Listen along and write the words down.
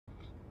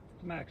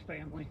to Mack's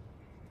family.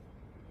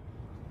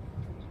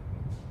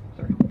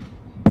 Sorry.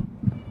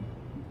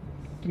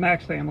 To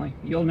Mack's family,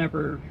 you'll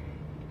never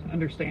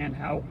understand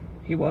how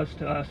he was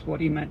to us,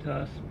 what he meant to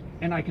us,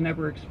 and I can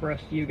never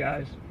express to you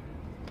guys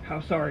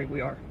how sorry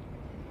we are.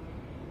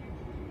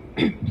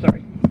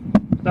 Sorry.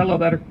 Is that a little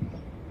better?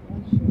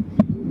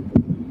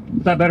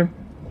 Is that better?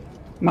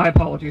 My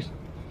apologies.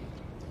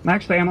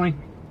 Mack's family,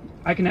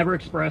 I can never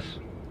express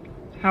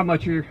how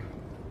much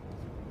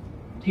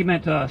he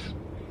meant to us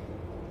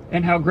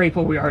and how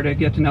grateful we are to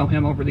get to know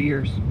him over the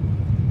years.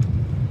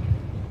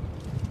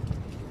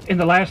 In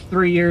the last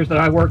 3 years that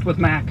I worked with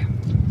Mack,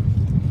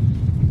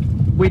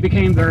 we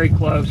became very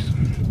close.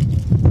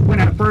 When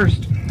at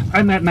first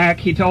I met Mack,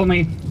 he told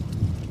me,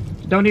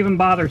 "Don't even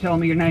bother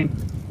telling me your name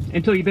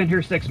until you've been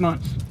here 6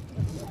 months."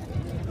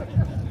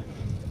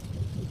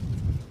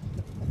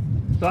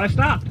 So I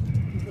stopped.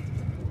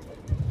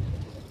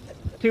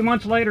 2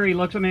 months later, he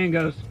looks at me and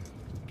goes,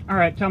 "All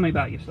right, tell me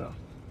about yourself."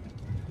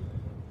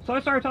 So I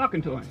started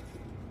talking to him,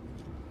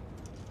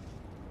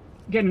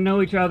 getting to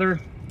know each other,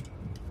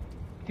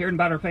 hearing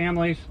about our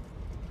families.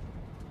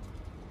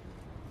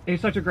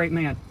 He's such a great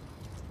man.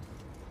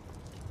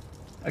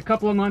 A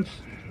couple of months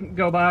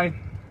go by,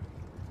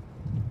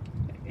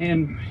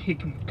 and he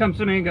comes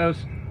to me and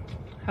goes,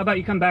 "How about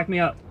you come back me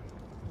up?"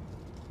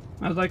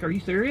 I was like, "Are you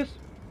serious?"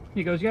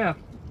 He goes, "Yeah."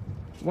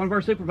 One of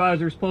our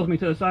supervisors pulls me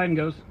to the side and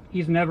goes,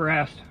 "He's never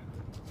asked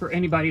for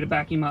anybody to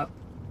back him up,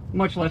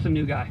 much less a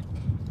new guy."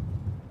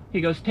 He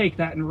goes, "Take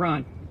that and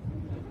run."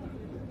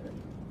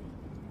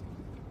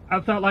 I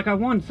felt like I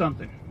won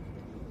something.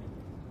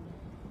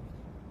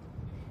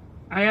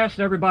 I asked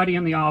everybody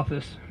in the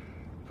office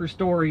for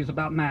stories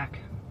about Mack.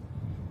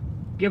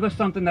 Give us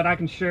something that I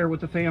can share with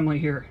the family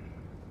here.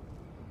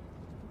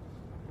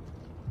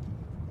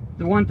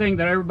 The one thing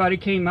that everybody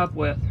came up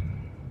with,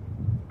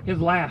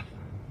 his laugh,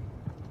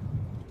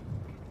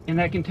 and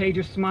that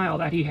contagious smile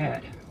that he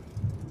had.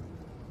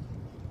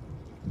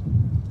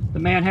 The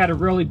man had a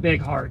really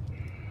big heart.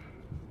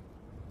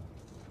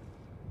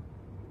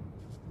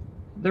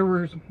 There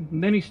were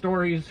many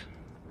stories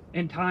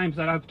and times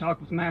that I've talked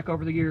with Mack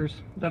over the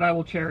years that I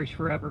will cherish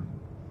forever.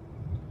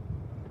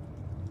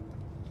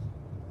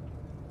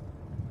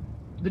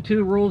 The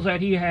 2 rules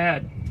that he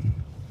had: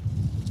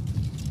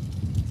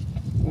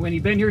 when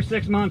you've been here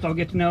 6 months, I'll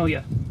get to know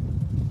you,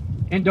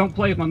 and don't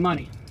play with my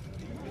money.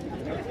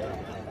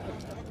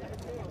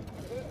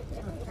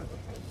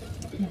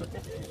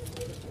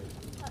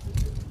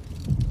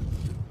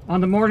 On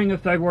the morning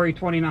of February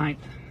 29th,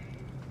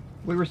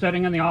 we were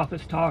sitting in the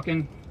office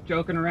talking,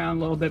 joking around a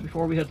little bit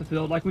before we hit the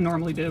field like we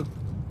normally do.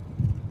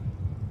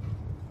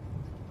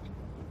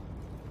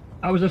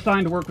 I was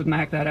assigned to work with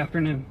Mack that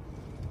afternoon.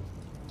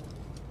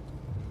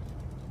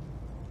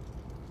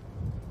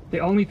 The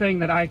only thing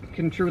that I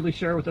can truly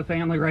share with the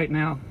family right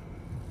now,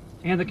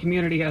 and the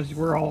community as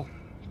we're all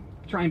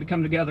trying to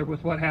come together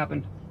with what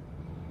happened,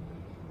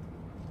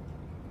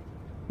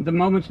 the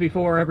moments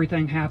before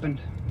everything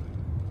happened,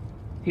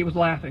 he was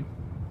laughing.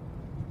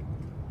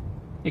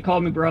 He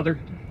called me brother.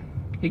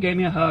 He gave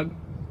me a hug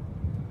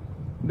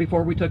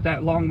before we took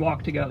that long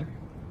walk together.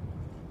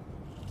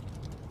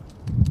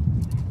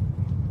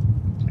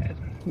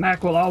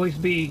 Mack will always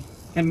be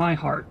in my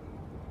heart,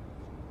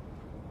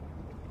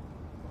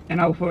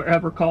 and I will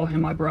forever call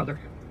him my brother.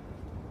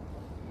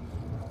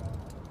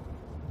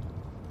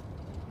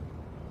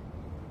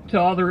 To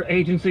all the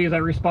agencies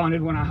that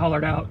responded when I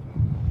hollered out,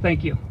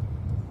 thank you.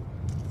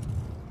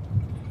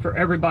 For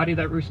everybody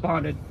that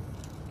responded,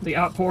 the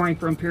outpouring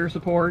from peer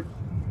support,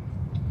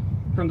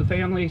 from the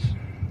families,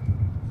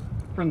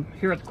 from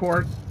here at the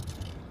court,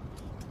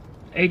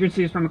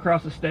 agencies from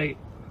across the state,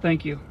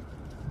 thank you.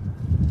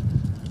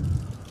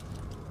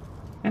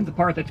 And the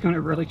part that's going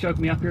to really choke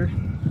me up here,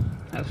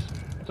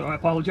 so I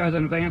apologize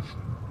in advance,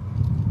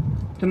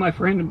 to my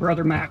friend and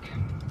brother Mack.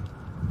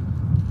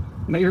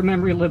 May your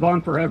memory live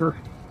on forever.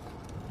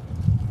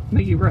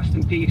 May you rest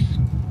in peace.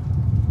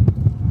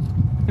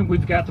 And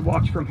we've got to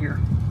watch from here.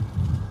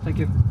 Thank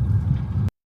you.